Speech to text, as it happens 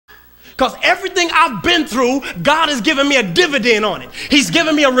Because everything I've been through, God has given me a dividend on it. He's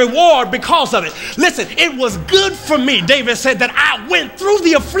given me a reward because of it. Listen, it was good for me, David said, that I went through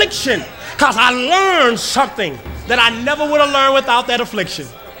the affliction because I learned something that I never would have learned without that affliction.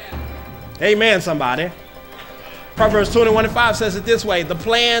 Amen, somebody. Proverbs 21:5 says it this way: the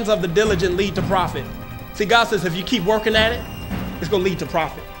plans of the diligent lead to profit. See, God says if you keep working at it, it's going to lead to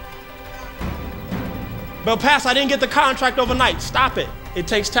profit. But Pastor, I didn't get the contract overnight. Stop it. It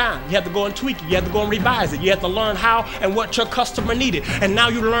takes time. You have to go and tweak it. You have to go and revise it. You have to learn how and what your customer needed. And now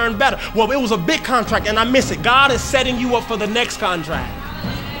you learn better. Well, it was a big contract and I miss it. God is setting you up for the next contract.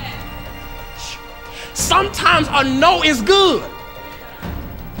 Sometimes a no is good.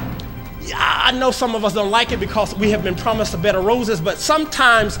 Yeah, I know some of us don't like it because we have been promised a bed of roses, but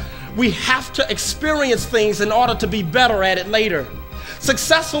sometimes we have to experience things in order to be better at it later.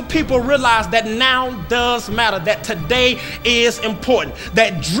 Successful people realize that now does matter, that today is important,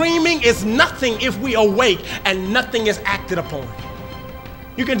 that dreaming is nothing if we awake and nothing is acted upon.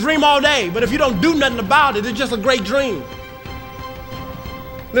 You can dream all day, but if you don't do nothing about it, it's just a great dream.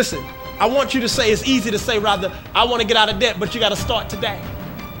 Listen, I want you to say, it's easy to say rather, I want to get out of debt, but you got to start today.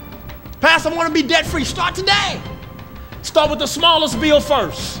 Pastor, I want to be debt free. Start today. Start with the smallest bill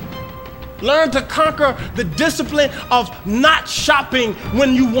first. Learn to conquer the discipline of not shopping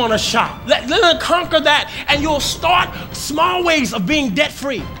when you want to shop. Learn to conquer that, and you'll start small ways of being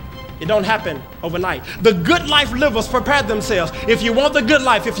debt-free. It don't happen overnight. The good life livers prepare themselves. If you want the good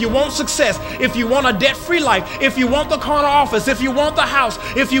life, if you want success, if you want a debt-free life, if you want the corner office, if you want the house,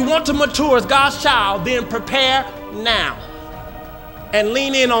 if you want to mature as God's child, then prepare now. And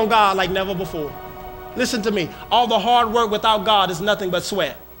lean in on God like never before. Listen to me. All the hard work without God is nothing but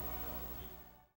sweat.